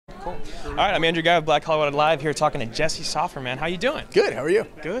Cool. All right, I'm Andrew Ghai of Black Hollywood Live here talking to Jesse Soffer, man. How you doing? Good. How are you?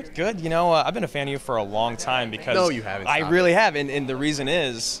 Good, good. You know, I've been a fan of you for a long time because No, you haven't. I really have, and the reason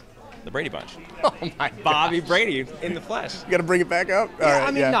is the Brady Bunch. Oh my God. Bobby Brady in the flesh. You got to bring it back up. Yeah, I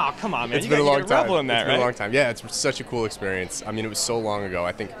mean, no, come on, man. It's been a long time. Revel in that, it's been a long time. Yeah, it's such a cool experience. I mean, it was so long ago.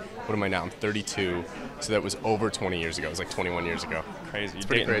 I think, what am I now? I'm 32, so that was over 20 years ago. It was like 21 years ago. Crazy. It's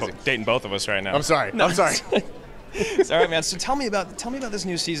You're pretty crazy. Dating both of us right now. I'm sorry. No, I'm sorry. It's all right, man. So tell me about this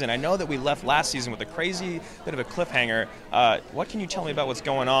new season. I know that we left last season with a crazy bit of a cliffhanger. What can you tell me about what's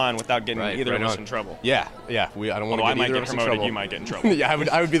going on without getting either of us in trouble? Yeah. I don't want to get either of us in trouble. You might get in trouble. Yeah,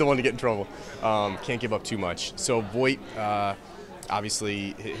 I would be the one to get in trouble. Can't give up too much. So Voight,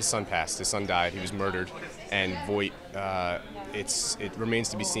 obviously, his son passed. His son died. He was murdered, and Voight. It remains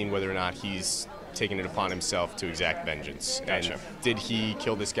to be seen whether or not he's taking it upon himself to exact vengeance. Gotcha. And did he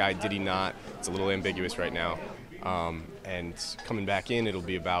kill this guy? Did he not? It's a little ambiguous right now. And coming back in, it'll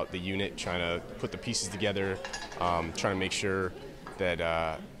be about the unit trying to put the pieces together, trying to make sure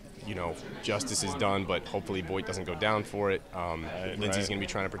that justice is done, but hopefully Voight doesn't go down for it. Lindsay's going to be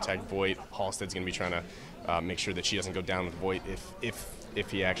trying to protect Voight. Halstead's going to be trying to make sure that she doesn't go down with Voight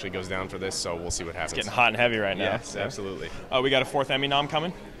if he actually goes down for this. So we'll see what happens. It's getting hot and heavy right now. Yes, absolutely. We got a 4th Emmy nom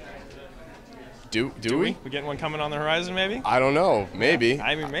coming. Do we? We getting one coming on the horizon, maybe? I don't know. Maybe. Yeah.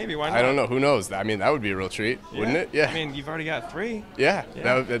 I mean, maybe. Why not? I don't know. Who knows? I mean, that would be a real treat, wouldn't it? Yeah. I mean, you've already got 3. Yeah.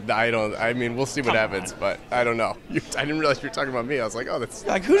 I mean, we'll see what happens, but I don't know. I didn't realize you were talking about me. I was like, oh, that's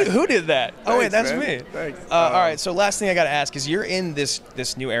like who did that? Thanks, oh wait, that's man. me. Thanks. All right. So last thing I got to ask is, you're in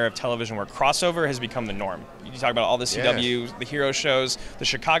this new era of television where crossover has become the norm. You talk about all the CW, the hero shows. The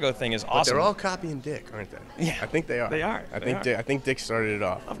Chicago thing is awesome. But they're all copying Dick, aren't they? Yeah. I think they are. They are. I think Dick started it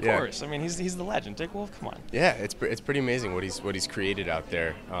off. Of course. I mean, he's the legend. Dick Wolf. Come on. Yeah, it's pretty amazing what he's created out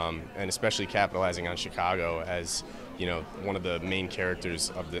there, and especially capitalizing on Chicago as one of the main characters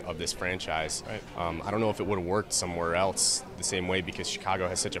of this franchise. Right. I don't know if it would have worked somewhere else the same way, because Chicago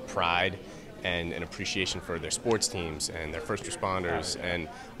has such a pride and an appreciation for their sports teams and their first responders, and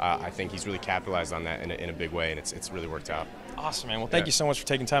I think he's really capitalized on that in a big way, and it's really worked out. Awesome, man. Well, thank you so much for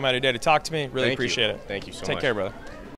taking time out of your day to talk to me. Really appreciate it. Thank you so much. Take care, brother.